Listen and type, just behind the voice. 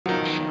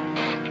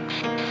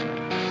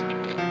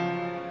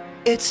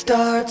It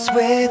starts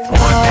with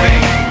one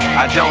thing,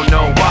 I don't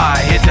know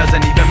why. It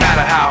doesn't even matter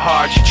how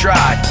hard you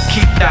try.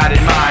 Keep that in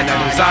mind, I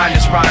designed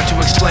this rhyme to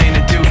explain in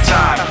due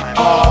time.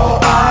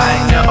 All I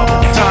know,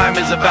 time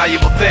is a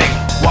valuable thing.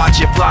 Watch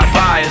it fly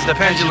by as the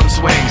pendulum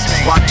swings.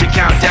 Watch it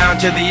count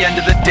down to the end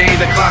of the day.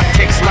 The clock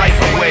takes life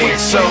away,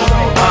 it's so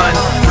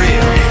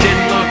unreal.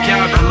 Didn't look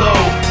out below,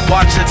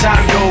 watch the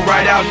time go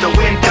right out the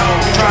window.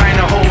 Trying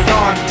to hold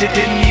on,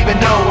 didn't even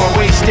know I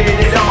wasted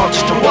it all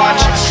just to